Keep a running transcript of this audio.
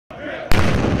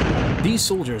These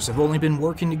soldiers have only been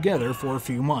working together for a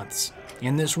few months,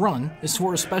 and this run is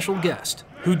for a special guest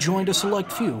who joined a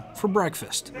select few for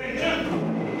breakfast.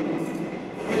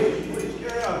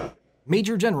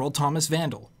 Major General Thomas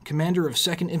Vandal, commander of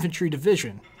 2nd Infantry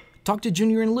Division, talked to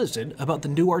Junior enlisted about the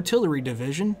new artillery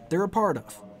division they're a part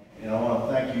of. And I want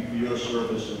to thank you for your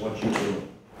service and what you do.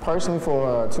 Personally,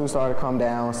 for a two-star to come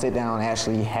down, sit down, and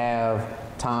actually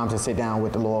have time to sit down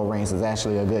with the lower ranks is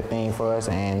actually a good thing for us,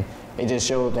 and it just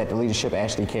shows that the leadership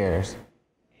actually cares.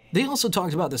 They also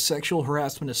talked about the Sexual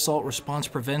Harassment Assault Response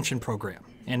Prevention Program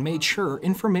and made sure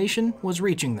information was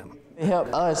reaching them. It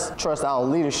helped us trust our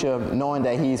leadership, knowing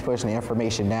that he's pushing the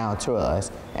information down to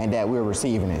us and that we're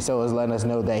receiving it. So it's letting us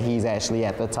know that he's actually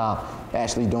at the top,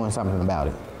 actually doing something about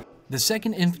it. The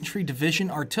 2nd Infantry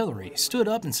Division Artillery stood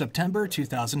up in September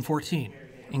 2014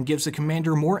 and gives the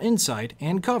commander more insight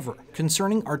and cover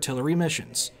concerning artillery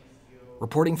missions.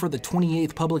 Reporting for the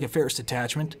 28th Public Affairs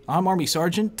Detachment, I'm Army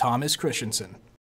Sergeant Thomas Christensen.